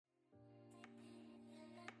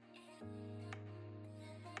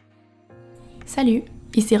Salut,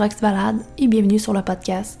 ici Rox Valade et bienvenue sur le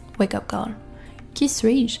podcast Wake Up Call. Qui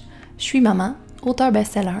suis-je? Je suis maman, auteure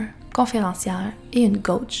best-seller, conférencière et une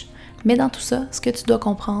coach. Mais dans tout ça, ce que tu dois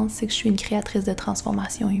comprendre, c'est que je suis une créatrice de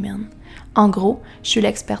transformation humaine. En gros, je suis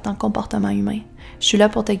l'experte en comportement humain. Je suis là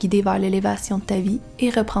pour te guider vers l'élévation de ta vie et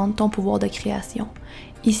reprendre ton pouvoir de création.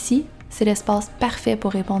 Ici, c'est l'espace parfait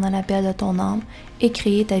pour répondre à l'appel de ton âme et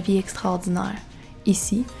créer ta vie extraordinaire.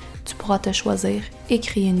 Ici, tu pourras te choisir et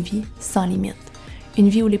créer une vie sans limite. Une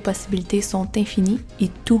vie où les possibilités sont infinies et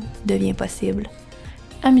tout devient possible.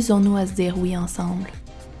 Amusons-nous à se dire oui ensemble.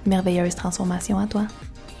 Merveilleuse transformation à toi!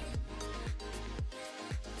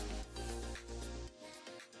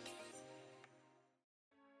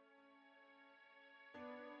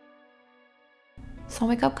 Son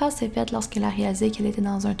wake-up call s'est fait lorsqu'elle a réalisé qu'elle était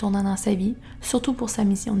dans un tournant dans sa vie, surtout pour sa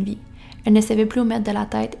mission de vie. Elle ne savait plus où mettre de la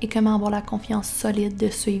tête et comment avoir la confiance solide de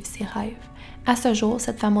suivre ses rêves. À ce jour,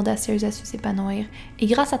 cette femme audacieuse a su s'épanouir et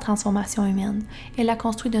grâce à Transformation humaine, elle a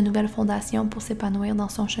construit de nouvelles fondations pour s'épanouir dans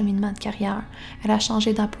son cheminement de carrière. Elle a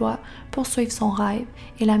changé d'emploi pour suivre son rêve.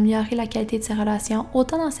 Elle a amélioré la qualité de ses relations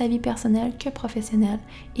autant dans sa vie personnelle que professionnelle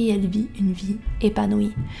et elle vit une vie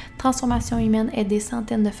épanouie. Transformation humaine aide des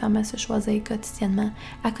centaines de femmes à se choisir quotidiennement,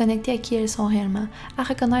 à connecter à qui elles sont réellement, à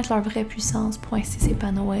reconnaître leur vraie puissance pour ainsi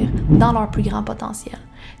s'épanouir dans leur plus grand potentiel.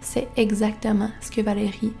 C'est exactement ce que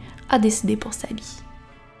Valérie a décidé pour sa vie.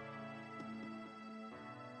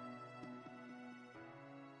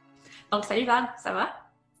 Donc, salut Val, ça va?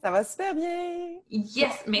 Ça va super bien!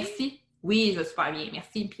 Yes, merci. Oui, je vais super bien,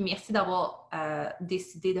 merci. Puis merci d'avoir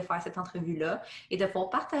décidé de faire cette entrevue-là et de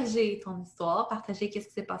pouvoir partager ton histoire, partager qu'est-ce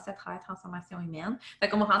qui s'est passé à travers Transformation humaine. Fait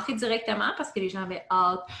qu'on va rentrer directement parce que les gens avaient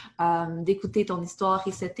hâte d'écouter ton histoire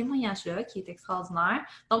et ce témoignage-là qui est extraordinaire.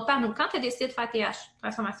 Donc, parle-nous, quand tu as décidé de faire TH,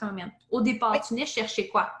 Transformation humaine, au départ, tu venais chercher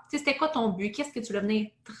quoi? Tu sais, c'était quoi ton but? Qu'est-ce que tu voulais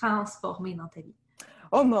venir transformer dans ta vie?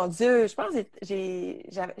 Oh mon Dieu, je pense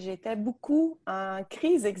que j'étais beaucoup en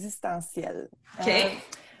crise existentielle. OK.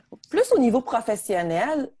 Plus au niveau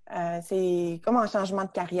professionnel, c'est comme un changement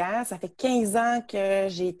de carrière. Ça fait 15 ans que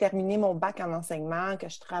j'ai terminé mon bac en enseignement, que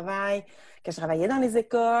je travaillais dans les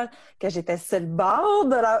écoles, que j'étais sur le bord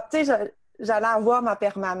de la... Tu sais, j'allais avoir ma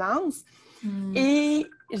permanence. Et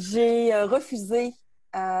j'ai refusé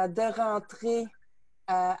de rentrer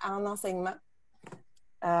en enseignement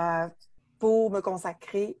pour me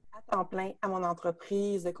consacrer à temps plein à mon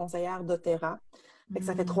entreprise de conseillère doTERRA.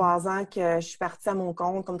 Ça fait 3 ans que je suis partie à mon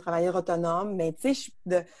compte comme travailleur autonome, mais tu sais,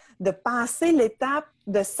 de passer l'étape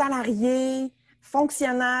de salarié,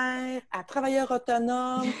 fonctionnaire, à travailleur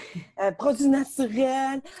autonome, produit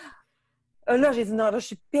naturel. Là, j'ai dit non, là, je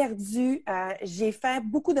suis perdue. J'ai fait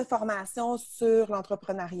beaucoup de formations sur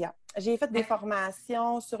l'entrepreneuriat. J'ai fait des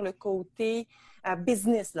formations sur le côté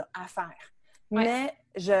business, là, affaires. Ouais. Mais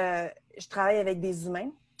je travaille avec des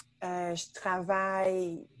humains. Je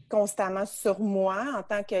travaille constamment sur moi en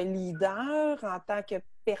tant que leader, en tant que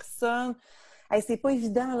personne. Hey, c'est pas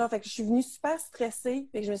évident, là. Fait que je suis venue super stressée.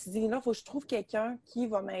 Fait que je me suis dit, là, il faut que je trouve quelqu'un qui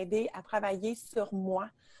va m'aider à travailler sur moi,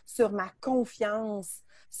 sur ma confiance,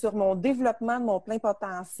 sur mon développement de mon plein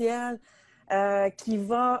potentiel, qui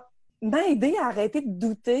va m'aider à arrêter de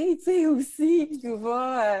douter, tu sais, aussi, qui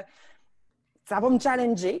va... ça va me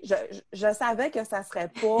challenger. Je savais que ça serait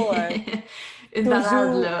pas Une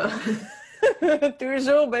balade, là.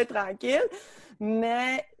 toujours bien tranquille,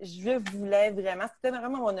 mais je voulais vraiment, c'était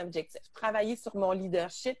vraiment mon objectif, travailler sur mon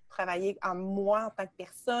leadership, travailler en moi en tant que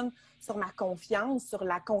personne, sur ma confiance, sur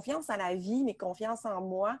la confiance à la vie, mais confiance en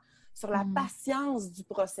moi, sur la patience du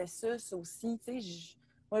processus aussi. Tu sais,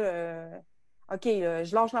 OK,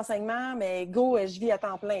 je lâche l'enseignement, mais go, je vis à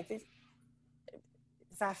temps plein. Tu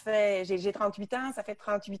sais. J'ai 38 ans, ça fait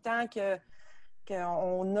 38 ans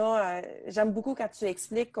qu'on a, j'aime beaucoup quand tu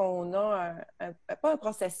expliques qu'on a pas un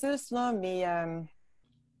processus, là, mais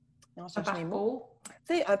on cherche Un mes mots. parcours.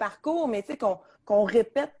 Tu sais, un parcours, mais tu sais, qu'on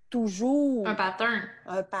répète toujours. Un pattern.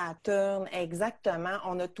 Un pattern, exactement.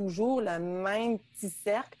 On a toujours le même petit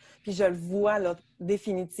cercle. Puis je le vois là,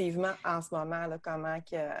 définitivement en ce moment, là, comment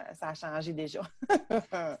que ça a changé déjà.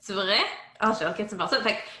 C'est vrai? Ah, j'ai hâte que tu me parles ça.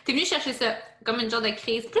 Fait que t'es venu chercher ça comme une genre de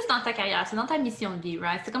crise, plus dans ta carrière, c'est dans ta mission de vie,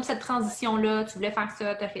 right? C'est comme cette transition-là, tu voulais faire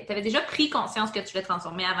ça, t'avais déjà pris conscience que tu voulais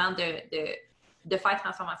transformer avant de faire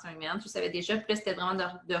transformation humaine. Tu savais déjà, plus c'était vraiment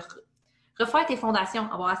de refaire tes fondations,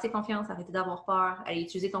 avoir assez confiance, arrêter d'avoir peur, aller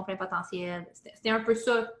utiliser ton plein potentiel. C'était un peu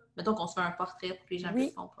ça. Mettons qu'on se fait un portrait pour que les gens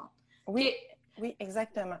puissent comprendre. Oui, Okay. oui,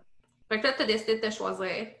 exactement. Fait que là, tu as décidé de te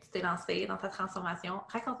choisir, tu t'es lancé dans ta transformation.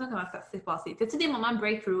 Raconte-nous comment ça s'est passé. T'as-tu des moments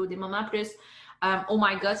breakthrough, des moments plus oh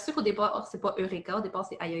my God, c'est sûr qu'au départ, c'est pas Eureka, au départ,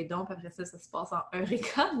 c'est aïe aïe donc, puis après ça se passe en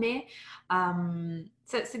Eureka, mais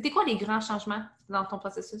c'était quoi les grands changements dans ton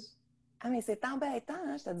processus? Ah, mais c'est embêtant,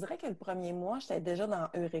 hein? Je te dirais que le premier mois, j'étais déjà dans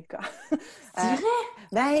Eureka. C'est vrai?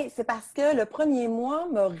 Ben, c'est parce que le premier mois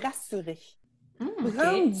m'a rassurée.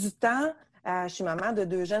 Prendre OK. du temps, je suis maman de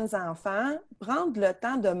 2 jeunes enfants, prendre le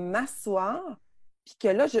temps de m'asseoir, puis que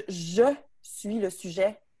là, je suis le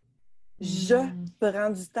sujet. Je prends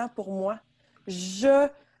du temps pour moi. Je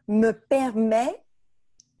me permets,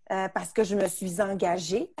 parce que je me suis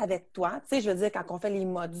engagée avec toi. Tu sais, je veux dire, quand on fait les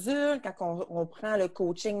modules, quand on prend le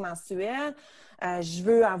coaching mensuel, je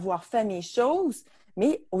veux avoir fait mes choses.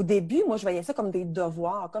 Mais au début, moi, je voyais ça comme des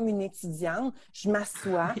devoirs, comme une étudiante. Je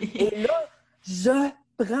m'assois et là, je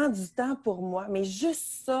prends du temps pour moi. Mais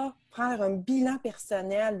juste ça, faire un bilan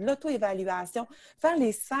personnel, l'auto-évaluation, faire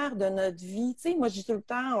les sphères de notre vie. Tu sais, moi, je dis tout le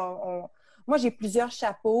temps, moi, j'ai plusieurs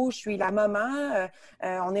chapeaux. Je suis la maman,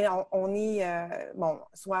 bon,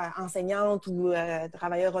 soit enseignante ou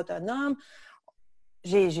travailleur autonome.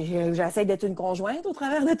 J'essaie d'être une conjointe au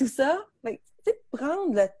travers de tout ça. Mais, tu sais,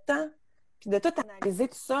 prendre le temps puis de tout analyser,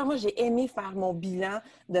 tout ça. Moi, j'ai aimé faire mon bilan,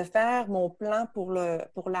 de faire mon plan pour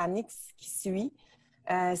l'année qui suit.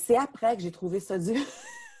 C'est après que j'ai trouvé ça dur.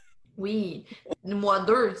 Oui. Le mois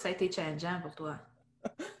 2, ça a été challengeant pour toi.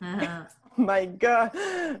 Oh my God!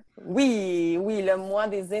 Oui, oui, le mois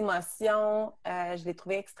des émotions, je l'ai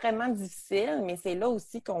trouvé extrêmement difficile, mais c'est là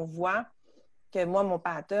aussi qu'on voit que moi, mon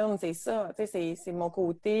pattern, c'est ça. Tu sais, c'est mon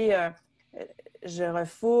côté, je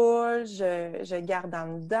refoule, je garde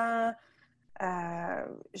en dedans,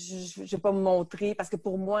 je ne vais pas me montrer parce que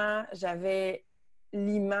pour moi, j'avais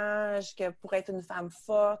l'image que pour être une femme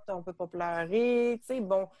forte, on ne peut pas pleurer. Tu sais,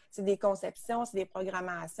 bon, c'est des conceptions, c'est des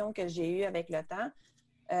programmations que j'ai eues avec le temps.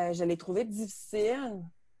 Je l'ai trouvé difficile,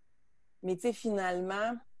 mais tu sais,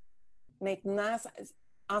 finalement, maintenant,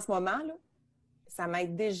 en ce moment, là, ça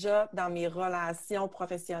m'aide déjà dans mes relations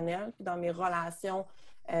professionnelles, puis dans mes relations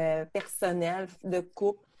personnelles de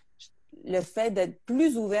couple. Le fait d'être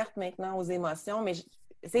plus ouverte maintenant aux émotions, mais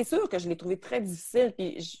c'est sûr que je l'ai trouvé très difficile,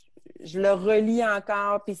 puis je le relis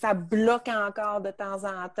encore, puis ça bloque encore de temps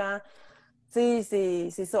en temps. Tu sais,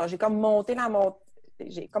 c'est ça. J'ai comme monté la montée.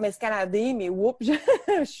 J'ai comme escaladé, mais whoop, j'ai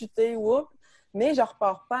chuté, whoop. Mais je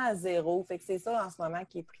repars pas à zéro. Fait que c'est ça en ce moment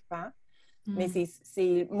qui est trippant. Mais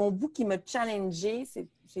c'est mon bout qui m'a challengé, c'est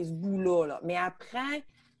ce bout-là. Là. Mais après,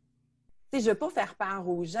 tu sais, je ne veux pas faire peur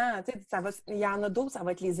aux gens. Tu sais, il y en a d'autres, ça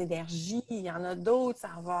va être les énergies. Il y en a d'autres, ça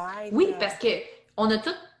va être... Oui, parce que on a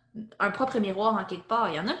tous un propre miroir en quelque part.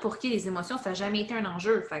 Il y en a pour qui les émotions, ça n'a jamais été un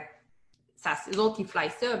enjeu. Fait que ça, les autres, ils fly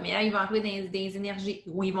ça, mais là, ils vont arriver dans des énergies,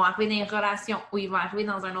 ou ils vont arriver dans des relations, ou ils vont arriver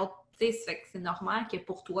dans un autre. Tu sais, c'est normal que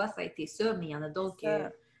pour toi, ça a été ça, mais il y en a d'autres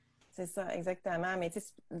que. C'est ça, exactement. Mais tu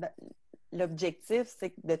sais, l'objectif,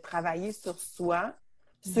 c'est de travailler sur soi.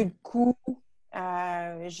 Sur le coup,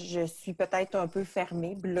 je suis peut-être un peu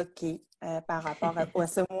fermée, bloquée par rapport à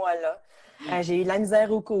ce mois-là. J'ai eu de la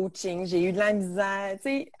misère au coaching, j'ai eu de la misère, tu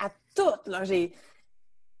sais, à tout. Là,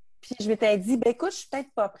 Puis je m'étais dit, ben écoute, je suis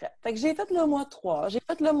peut-être pas prête. Fait que j'ai fait le mois 3, j'ai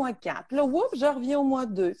fait le mois 4. Là, whoop, je reviens au mois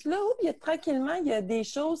 2. Puis là, tranquillement, il y a des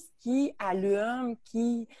choses qui allument,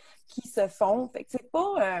 qui se font. Fait que c'est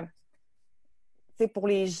pas... c'est pour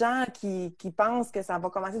les gens qui pensent que ça va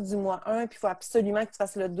commencer du mois 1, puis il faut absolument que tu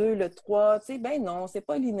fasses le 2, le 3. Tu sais, ben non, c'est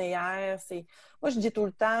pas linéaire. Moi, je dis tout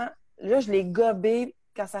le temps, là, je l'ai gobé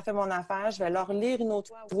quand ça fait mon affaire. Je vais leur lire une autre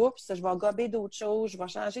fois. Oups, je vais gober d'autres choses, je vais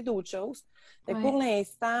changer d'autres choses. Fait que pour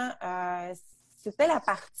l'instant, c'était la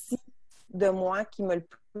partie de moi qui m'a le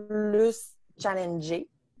plus challengée,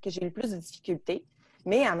 que j'ai eu le plus de difficultés.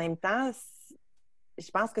 Mais en même temps,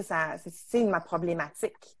 je pense que c'est ma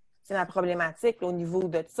problématique. C'est ma problématique là, au niveau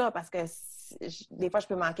de ça, parce que des fois, je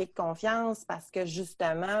peux manquer de confiance parce que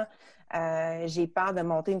justement, j'ai peur de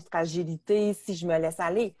monter une fragilité si je me laisse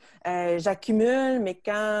aller. J'accumule, mais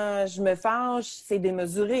quand je me fâche, c'est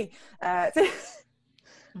démesuré.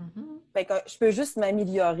 Fait que je peux juste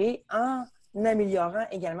m'améliorer en améliorant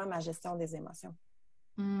également ma gestion des émotions.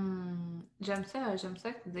 J'aime ça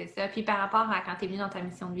que tu dises ça. Puis par rapport à quand tu es venue dans ta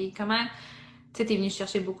mission de vie, comment tu es venue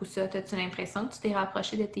chercher beaucoup ça? As-tu l'impression que tu t'es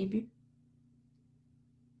rapprochée de tes buts?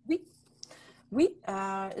 Oui, oui.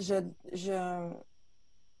 Ben,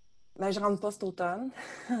 je rentre pas cet automne.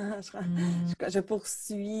 Je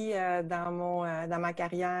poursuis dans ma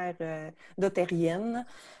carrière d'autérienne.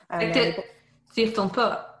 Tu y retournes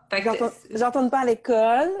pas. Je retourne pas à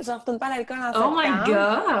l'école. Je retourne pas à l'école en Oh my septembre.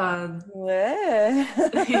 God! Ouais!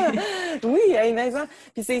 Oui, mais ça.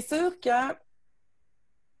 Puis c'est sûr que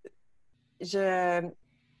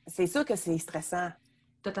c'est sûr que c'est stressant.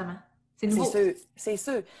 Totalement. C'est nouveau. C'est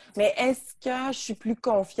sûr. Mais est-ce que je suis plus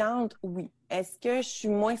confiante? Oui. Est-ce que je suis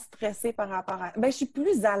moins stressée par rapport à... Ben, je suis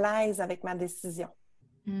plus à l'aise avec ma décision.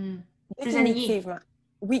 Plus alignée. Définitivement.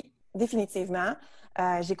 Oui, définitivement.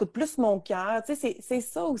 J'écoute plus mon cœur. Tu sais, c'est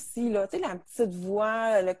ça aussi, là. Tu sais, la petite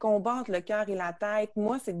voix, le combat entre le cœur et la tête,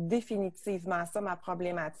 moi, c'est définitivement ça ma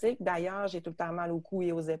problématique. D'ailleurs, j'ai tout le temps mal au cou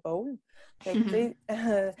et aux épaules. Fait que, tu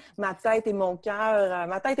sais, ma tête et mon cœur,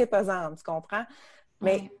 ma tête est pesante, tu comprends?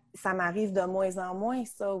 Mais ça m'arrive de moins en moins,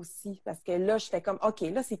 ça aussi. Parce que là, je fais comme, OK,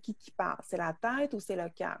 là, c'est qui parle? C'est la tête ou c'est le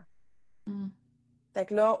cœur? Fait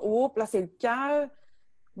que là, là, c'est le cœur.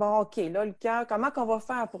 Bon, OK, là, le cœur, comment qu'on va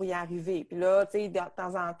faire pour y arriver? Puis là, tu sais, de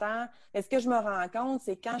temps en temps, est-ce que je me rends compte,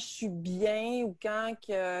 c'est quand je suis bien ou quand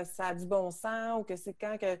que ça a du bon sens ou que c'est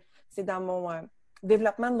quand que c'est dans mon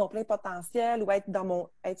développement de mon plein potentiel ou être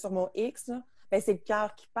sur mon X, là, ben, c'est le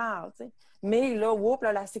cœur qui parle, tu sais. Mais là,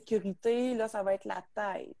 là, la sécurité, là, ça va être la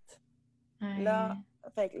tête. Là,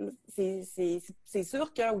 fait que c'est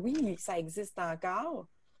sûr que oui, ça existe encore,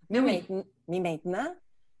 mais maintenant,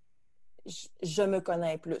 je me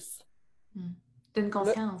connais plus. Tu as une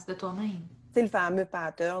confiance de toi-même. C'est le fameux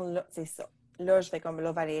pattern, là, c'est ça. Là, je fais comme,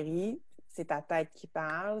 là, Valérie, c'est ta tête qui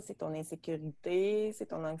parle, c'est ton insécurité, c'est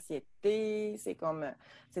ton anxiété, c'est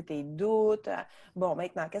tes doutes. Bon,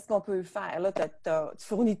 maintenant, qu'est-ce qu'on peut faire? Là, tu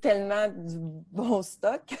fournis tellement du bon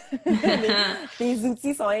stock. Tes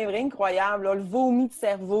outils sont incroyables. Là, le vomi de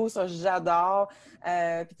cerveau, ça, j'adore.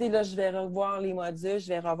 Puis, tu sais, là, je vais revoir les modules, je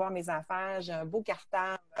vais revoir mes affaires. J'ai un beau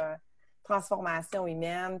cartable, transformation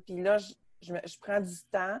humaine. Puis là, je prends du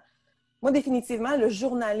temps. Moi, définitivement, le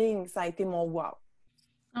journaling, ça a été mon wow.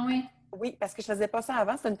 Ah oui? Oui, parce que je ne faisais pas ça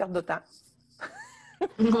avant, c'était une perte de temps.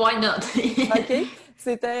 Why not? OK?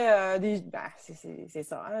 C'était c'est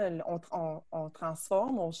ça. Hein? On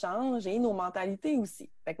transforme, on change et nos mentalités aussi.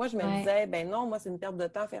 Fait que moi, je me disais, ben non, moi, c'est une perte de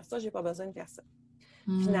temps faire ça, j'ai pas besoin de faire ça.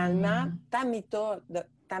 Finalement, ta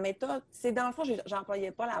méthode, c'est dans le fond,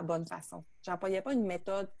 j'employais pas la bonne façon. J'employais pas une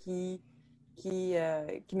méthode qui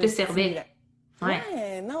me servait.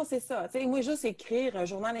 Ouais, non, c'est ça. T'sais, moi, juste écrire un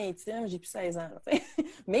journal intime, j'ai plus 16 ans.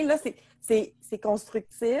 Mais là, c'est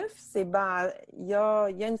constructif, il y a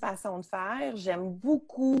une façon de faire. J'aime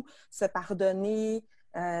beaucoup se pardonner,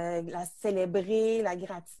 la célébrer, la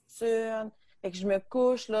gratitude. Fait que je me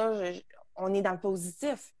couche, là, on est dans le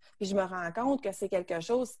positif. Puis je me rends compte que c'est quelque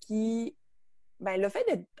chose qui, le fait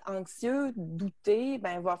d'être anxieux, douter,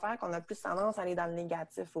 va faire qu'on a plus tendance à aller dans le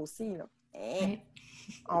négatif aussi, là.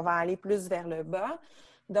 On va aller plus vers le bas.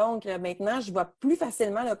 Donc, maintenant, je vois plus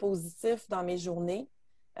facilement le positif dans mes journées.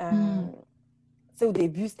 Tu sais, au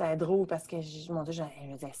début, c'était drôle parce que, mon Dieu, je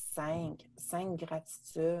disais 5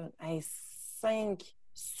 gratitudes, 5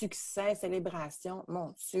 succès, célébrations,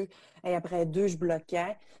 mon Dieu. Et après 2, je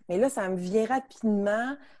bloquais. Mais là, ça me vient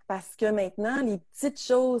rapidement parce que maintenant, les petites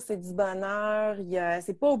choses, c'est du bonheur.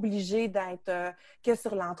 C'est pas obligé d'être que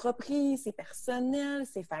sur l'entreprise, c'est personnel,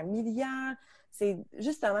 c'est familial. C'est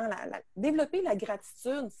justement, développer la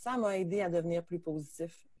gratitude, ça m'a aidé à devenir plus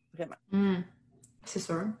positif, vraiment. C'est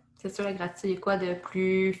sûr. C'est sûr, la gratitude, il y a quoi de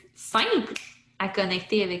plus simple à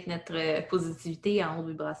connecter avec notre positivité en haute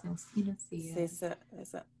vibration aussi. Là. C'est ça, c'est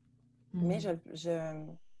ça. Mais je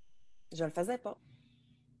le faisais pas.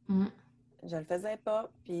 Je le faisais pas,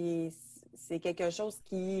 puis c'est quelque chose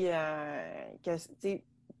qui, tu sais,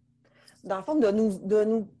 dans le fond, de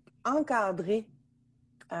nous encadrer,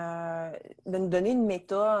 de nous donner une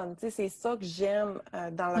méthode. Tu sais, c'est ça que j'aime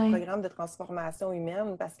dans le programme de transformation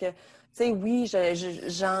humaine parce que, tu sais, oui,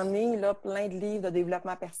 j'en ai là plein de livres de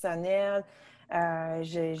développement personnel.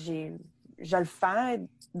 Je le fais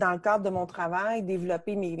dans le cadre de mon travail,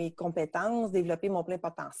 développer mes compétences, développer mon plein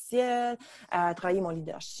potentiel, travailler mon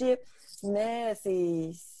leadership. Mais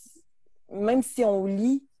même si on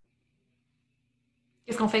lit...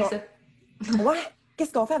 Qu'est-ce qu'on fait avec ça? Ouais!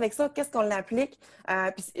 Qu'est-ce qu'on fait avec ça? Qu'est-ce qu'on l'applique?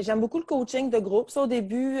 Puis j'aime beaucoup le coaching de groupe. Ça, au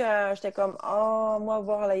début, j'étais comme, moi,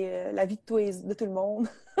 voir la vie de tout le monde.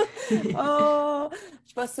 Je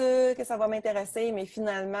suis pas sûre que ça va m'intéresser, mais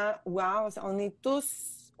finalement, wow, on est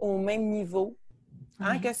tous au même niveau.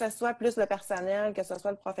 Hein, que ce soit plus le personnel, que ce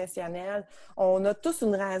soit le professionnel. On a tous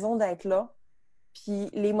une raison d'être là. Puis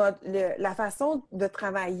la façon de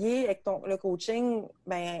travailler avec le coaching,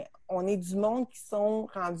 on est du monde qui sont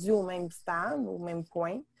rendus au même stade, au même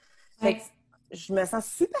point. Fait que je me sens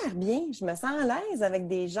super bien, je me sens à l'aise avec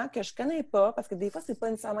des gens que je connais pas, parce que des fois, c'est pas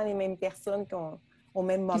nécessairement les mêmes personnes au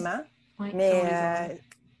même moment. Mais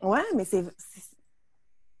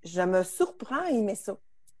je me surprends à aimer ça.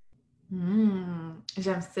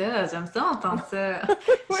 J'aime ça, entendre ça.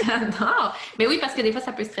 J'adore. Mais oui, parce que des fois,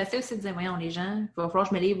 ça peut stresser aussi de dire, voyons, les gens, il va falloir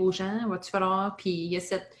que je me livre aux gens, va-tu falloir, puis il y a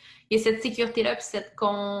cette sécurité-là, puis cette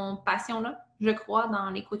compassion-là, je crois, dans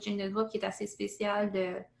les coachings de groupe qui est assez spéciale,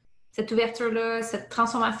 de cette ouverture-là, cette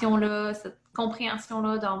transformation-là, cette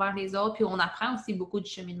compréhension-là d'envers les autres, puis on apprend aussi beaucoup du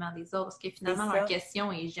cheminement des autres, parce que C'est finalement, leur ça.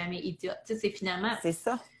 question est jamais idiote. Tu sais, c'est finalement, C'est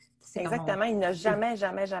ça. c'est comme Exactement. Il n'y a jamais,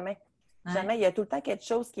 jamais, jamais. Ouais. Jamais. Il y a tout le temps quelque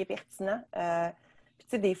chose qui est pertinent. Puis, tu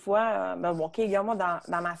sais, des fois, bon, OK, il y a moi,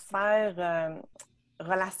 dans ma sphère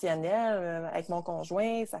relationnelle avec mon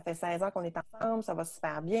conjoint, ça fait 16 ans qu'on est ensemble, ça va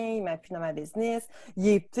super bien, il m'appuie dans ma business. Tu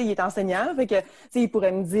sais, il est enseignant, fait que, tu sais, il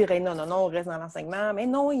pourrait me dire, hey, non, non, non, on reste dans l'enseignement, mais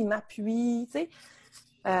non, il m'appuie, tu sais.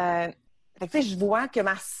 Fait que, tu sais, je vois que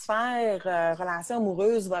ma sphère relation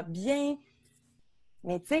amoureuse va bien.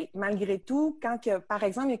 Mais tu sais, malgré tout, quand, par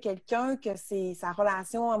exemple, il y a quelqu'un que c'est sa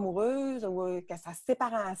relation amoureuse ou que sa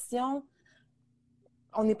séparation,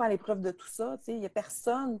 on n'est pas à l'épreuve de tout ça. Tu sais, il n'y a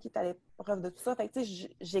personne qui est à l'épreuve de tout ça. Fait que tu sais,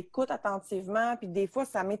 j'écoute attentivement, puis des fois,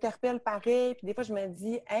 ça m'interpelle pareil, puis des fois, je me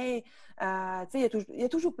dis, hey, tu sais, il y a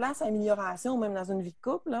toujours place à amélioration, même dans une vie de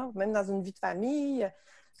couple, là, même dans une vie de famille.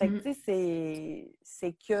 Fait que tu sais,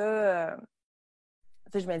 c'est que...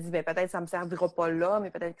 tu sais, je me dis, ben, peut-être que ça ne me servira pas là, mais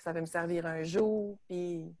peut-être que ça va me servir un jour.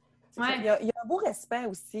 Puis, c'est ça. Ouais. Il y a un beau respect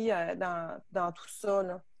aussi dans tout ça,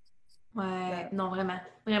 là. Ouais, non, vraiment.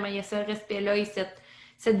 Vraiment, il y a ce respect-là et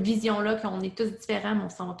cette vision-là qu'on est tous différents, mais on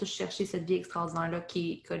s'en va tous chercher cette vie extraordinaire-là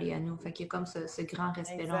qui est collée à nous. Fait qu'il y a comme ce grand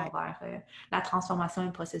respect-là Exact. envers la transformation et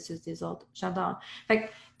le processus des autres. J'adore. Fait que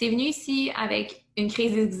t'es venu ici avec une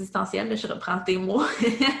crise existentielle, là, je reprends tes mots.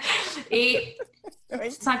 Et Oui.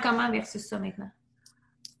 tu te sens comment versus ça maintenant?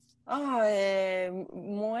 Ah,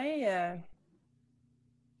 moins,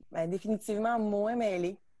 ben, définitivement moins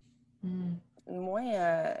mêlée.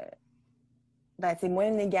 Moins, ben, c'est moins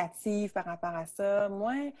négatif par rapport à ça.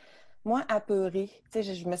 Moins apeurée. Tu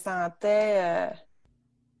sais, je me sentais,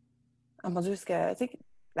 oh mon Dieu, tu sais,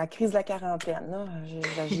 la crise de la quarantaine, là.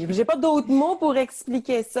 J'ai pas d'autres mots pour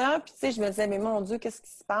expliquer ça. Puis, tu sais, je me disais, mais mon Dieu, qu'est-ce qui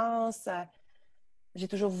se passe? J'ai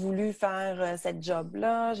toujours voulu faire cette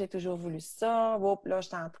job-là. J'ai toujours voulu ça. Hop, là,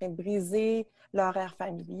 j'étais en train de briser l'horaire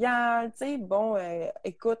familial. Tu sais, bon,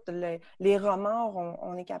 écoute, les remords,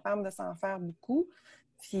 on est capable de s'en faire beaucoup.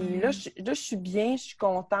 Puis là, je suis bien, je suis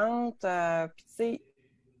contente. Puis, tu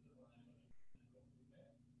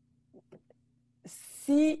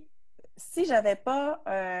sais, si j'avais pas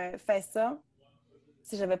fait ça,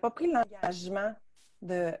 si j'avais pas pris l'engagement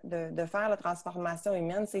de faire la transformation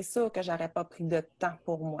humaine, c'est sûr que j'aurais pas pris de temps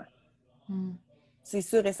pour moi. C'est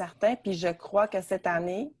sûr et certain. Puis je crois que cette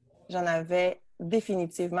année, j'en avais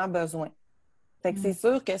définitivement besoin. Fait que c'est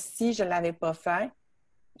sûr que si je l'avais pas fait,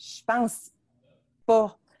 je pense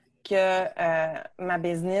pas que ma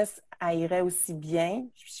business irait aussi bien.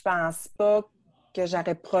 Je pense pas que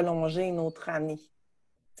j'aurais prolongé une autre année.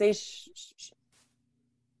 Tu sais,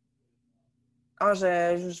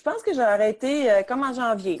 je pense que j'aurais été comme en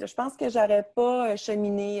janvier. Là. Je pense que j'aurais pas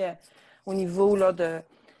cheminé au niveau là, de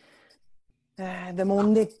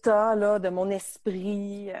mon état, là, de mon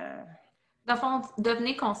esprit. Dans le fond,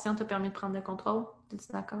 devenir conscient t'a permis de prendre le contrôle.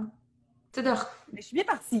 Es-tu d'accord? Tu sais, de Mais je suis bien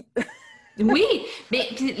partie. Oui, mais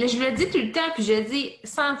puis, je le dis tout le temps, puis je le dis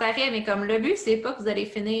sans arrêt, mais comme le but, c'est pas que vous allez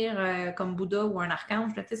finir comme Bouddha ou un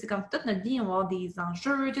archange. Là, c'est comme toute notre vie, on va avoir des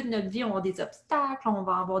enjeux, toute notre vie, on va avoir des obstacles, on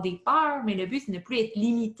va avoir des peurs, mais le but, c'est de ne plus être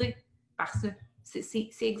limité par ça. C'est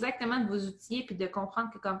exactement de vous outiller puis de comprendre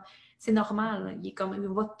que comme c'est normal, là, il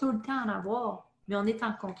va tout le temps en avoir, mais on est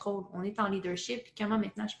en contrôle, on est en leadership, puis comment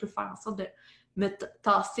maintenant je peux faire en sorte de me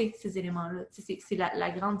tasser ces éléments-là. C'est la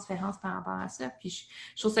grande différence par rapport à ça. Puis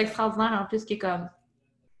je trouve ça extraordinaire en plus que comme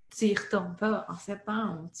tu y retournes pas en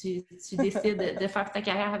septembre, tu décides de faire ta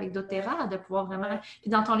carrière avec doTERRA, de pouvoir vraiment... Puis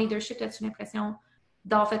dans ton leadership, as-tu l'impression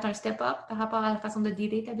d'avoir fait un step-up par rapport à la façon de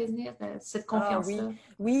dealer ta business, cette Ah confiance-là?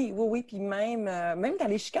 oui. Puis même dans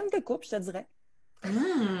les chicanes de couple, je te dirais.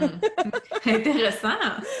 Intéressant!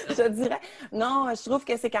 Je te dirais. Non, je trouve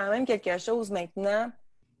que c'est quand même quelque chose maintenant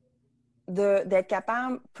d'être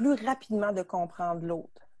capable plus rapidement de comprendre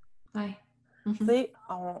l'autre. Ouais. Tu sais,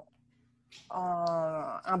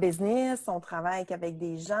 en business, on travaille avec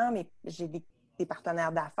des gens, mais j'ai des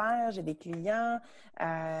partenaires d'affaires, j'ai des clients,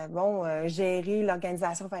 gérer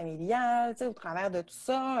l'organisation familiale, tu sais, au travers de tout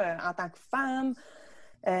ça, en tant que femme,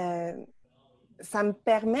 ça me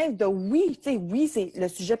permet oui, tu sais, oui, c'est le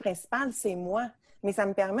sujet principal, c'est moi, mais ça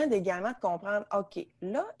me permet également de comprendre, OK,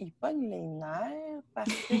 là, il pogne les nerfs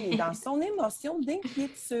parce qu'il est dans son émotion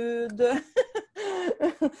d'inquiétude.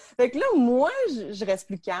 Fait que là, moi, je reste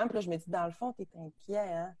plus calme. Puis là, je me dis, dans le fond, t'es inquiet,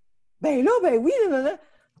 hein? Ben là, ben oui, là.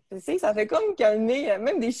 Tu sais, ça fait comme calmer,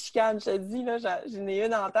 même des chicanes, je te dis, là, j'en ai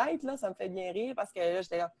une en tête, là, ça me fait bien rire parce que là,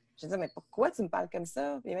 j'étais là, je disais, mais pourquoi tu me parles comme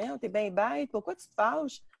ça? Puis, voyons, t'es bien bête, pourquoi tu te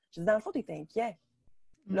fâches? Je dis, dans le fond, t'es inquiet.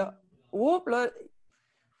 Là, oups, là,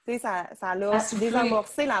 tu sais, ça l'a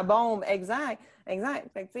désamorcé la bombe. Exact,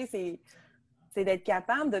 exact. Fait que, tu sais, c'est d'être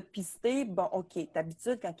capable de pister, bon, OK,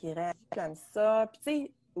 d'habitude, quand il réagit comme ça, puis tu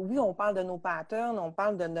sais, oui, on parle de nos patterns, on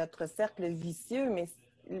parle de notre cercle vicieux, mais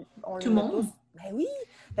on Tout le l'a tous. monde. Ben oui!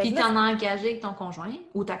 Fait Puis que là, t'en as engagé avec ton conjoint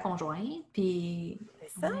ou ta conjointe, puis...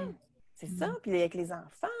 c'est ça, Ouais. c'est ça. Puis avec les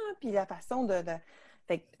enfants, puis la façon de...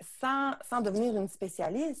 Fait que sans devenir une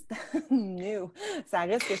spécialiste, no, ça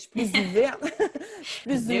reste que je suis plus ouverte. Je suis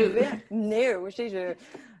plus ouverte. No,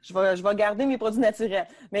 je vais garder mes produits naturels.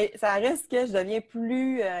 Mais ça reste que je deviens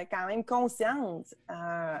plus quand même consciente.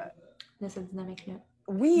 De cette dynamique-là.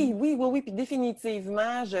 Oui. Puis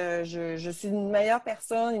définitivement, je suis une meilleure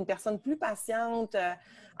personne, une personne plus patiente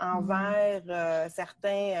envers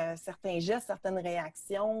certains gestes, certaines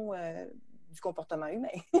réactions du comportement humain.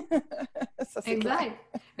 Ça, c'est clair. Exact.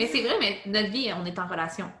 Mais c'est vrai, mais notre vie, on est en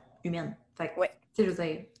relation humaine. Fait que, Oui. tu sais, je veux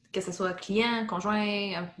dire, que ce soit client,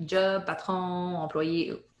 conjoint, job, patron,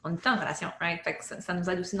 employé, on est en relation, right? Fait que ça nous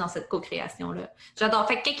aide aussi dans cette co-création-là. J'adore.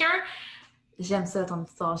 Fait que quelqu'un, j'aime ça, ton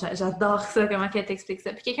histoire. J'adore ça, comment qu'elle t'explique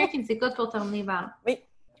ça. Puis quelqu'un qui nous écoute pour terminer, Val. Oui.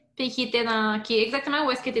 Puis qui est exactement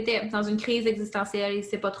où est-ce que tu étais, dans une crise existentielle, il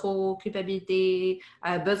sait pas trop, culpabilité,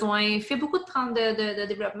 besoin, fait beaucoup de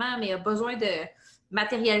développement, mais a besoin de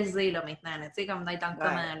matérialiser, là, maintenant, tu sais, comme d'être dans le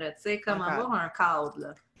comment, là, tu sais, comme avoir un cadre,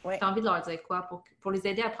 là. Ouais. Tu as envie de leur dire quoi pour les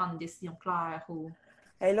aider à prendre une décision claire ou...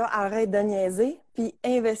 Et là, arrête de niaiser, puis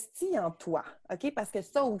investis en toi, OK? Parce que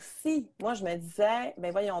ça aussi, moi, je me disais,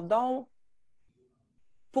 ben voyons donc,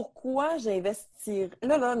 pourquoi j'investirais...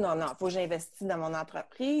 Là, non, il faut que j'investisse dans mon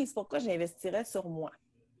entreprise. Pourquoi j'investirais sur moi?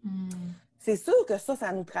 C'est sûr que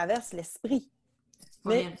ça nous traverse l'esprit.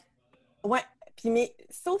 Mais, ouais, mais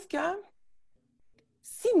sauf que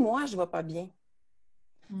si moi, je ne vais pas bien,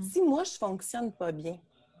 si moi, je ne fonctionne pas bien,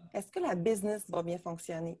 est-ce que la business va bien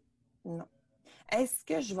fonctionner? Non. Est-ce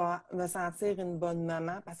que je vais me sentir une bonne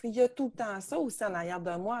maman? Parce qu'il y a tout le temps ça aussi en arrière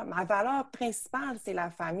de moi. Ma valeur principale, c'est la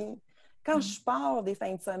famille. Quand je pars des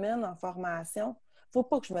fins de semaine en formation, il ne faut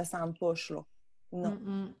pas que je me sente poche, là. Non.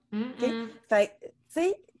 OK? Fait, tu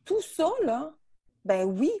sais, tout ça, là, ben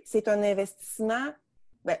oui, c'est un investissement.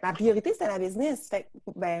 Ben, ma priorité, c'était la business. Fait,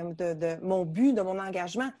 ben, de mon but, de mon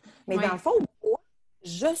engagement. Mais dans le fond, moi,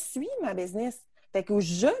 je suis ma business. Fait que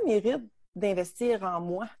je mérite d'investir en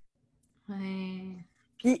moi.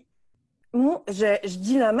 Puis, moi, je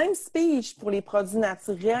dis le même speech pour les produits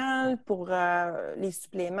naturels, pour les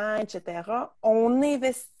suppléments, etc. On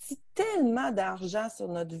investit tellement d'argent sur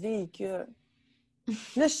notre véhicule.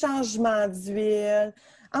 Le changement d'huile,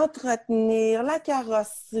 entretenir, la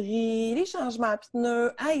carrosserie, les changements de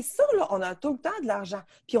pneus. Hey, ça, là, on a tout le temps de l'argent.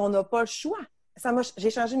 Puis, on n'a pas le choix.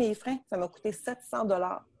 J'ai changé mes freins. Ça m'a coûté 700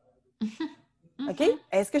 $. OK?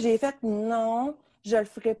 Est-ce que j'ai fait? Non, je le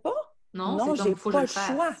ferai pas. Non, j'ai pas le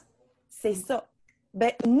choix. C'est ça.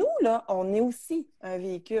 Ben, nous, là, on est aussi un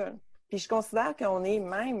véhicule. Puis je considère qu'on est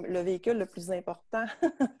même le véhicule le plus important.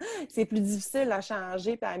 C'est plus difficile à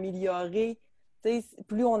changer et à améliorer. T'sais,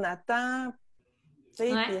 plus on attend,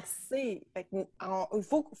 il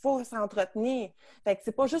faut s'entretenir. Fait que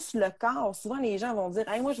c'est pas juste le corps. Souvent, les gens vont dire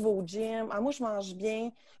hey, moi, je vais au gym, moi, je mange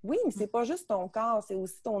bien. Oui, mais c'est pas juste ton corps, c'est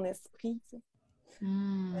aussi ton esprit. T'sais.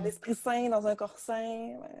 Un esprit sain dans un corps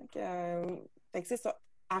sain. Fait que c'est ça.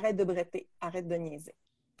 Arrête de bretter, arrête de niaiser.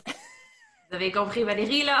 Vous avez compris,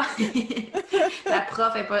 Valérie, là? La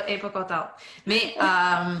prof est pas contente. Mais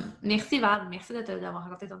merci, Val. Merci d'avoir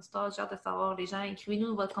raconté ton histoire. J'ai hâte de savoir, les gens,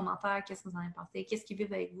 écrivez-nous votre commentaire. Qu'est-ce que vous en avez pensé? Qu'est-ce qu'ils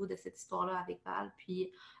vivent avec vous de cette histoire-là avec Val?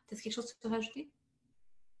 Puis, est-ce quelque chose que tu veux rajouter?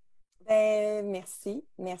 Ben, merci.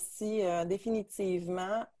 Merci.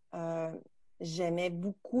 Définitivement, j'aimais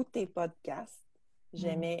beaucoup tes podcasts.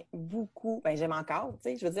 J'aimais beaucoup, ben j'aime encore, tu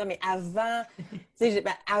sais, je veux dire, mais avant, tu sais,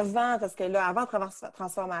 avant, parce que là, avant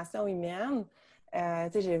Transformation humaine, tu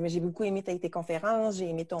sais, j'ai beaucoup aimé tes conférences, j'ai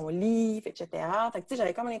aimé ton livre, etc. Fait que, tu sais,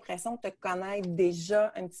 j'avais comme l'impression de te connaître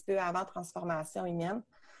déjà un petit peu avant Transformation humaine.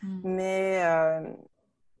 Mais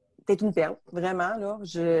t'es une perle, vraiment, là.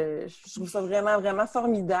 Je trouve ça vraiment, vraiment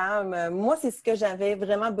formidable. Moi, c'est ce que j'avais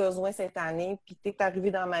vraiment besoin cette année, puis t'es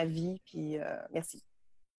arrivé dans ma vie, puis merci.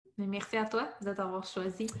 Merci à toi de t'avoir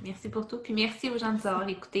choisi. Merci pour tout. Puis merci aux gens de nous avoir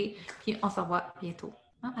écoutés. Puis on se revoit bientôt.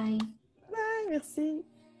 Bye bye. Bye, merci.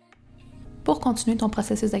 Pour continuer ton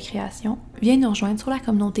processus de création, viens nous rejoindre sur la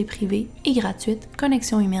communauté privée et gratuite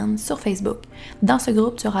Connexion humaine sur Facebook. Dans ce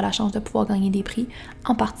groupe, tu auras la chance de pouvoir gagner des prix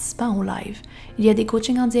en participant au live. Il y a des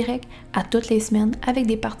coachings en direct à toutes les semaines avec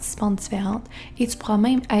des participantes différentes et tu pourras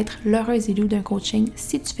même être l'heureuse élue d'un coaching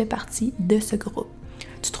si tu fais partie de ce groupe.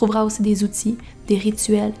 Tu trouveras aussi des outils, des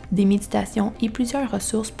rituels, des méditations et plusieurs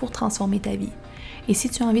ressources pour transformer ta vie. Et si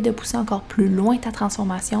tu as envie de pousser encore plus loin ta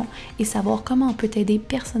transformation et savoir comment on peut t'aider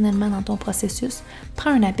personnellement dans ton processus,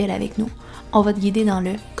 prends un appel avec nous. On va te guider dans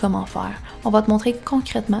le comment faire. On va te montrer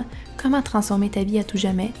concrètement comment transformer ta vie à tout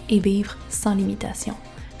jamais et vivre sans limitation.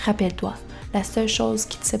 Rappelle-toi, la seule chose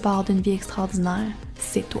qui te sépare d'une vie extraordinaire,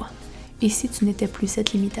 c'est toi. Et si tu n'étais plus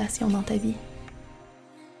cette limitation dans ta vie?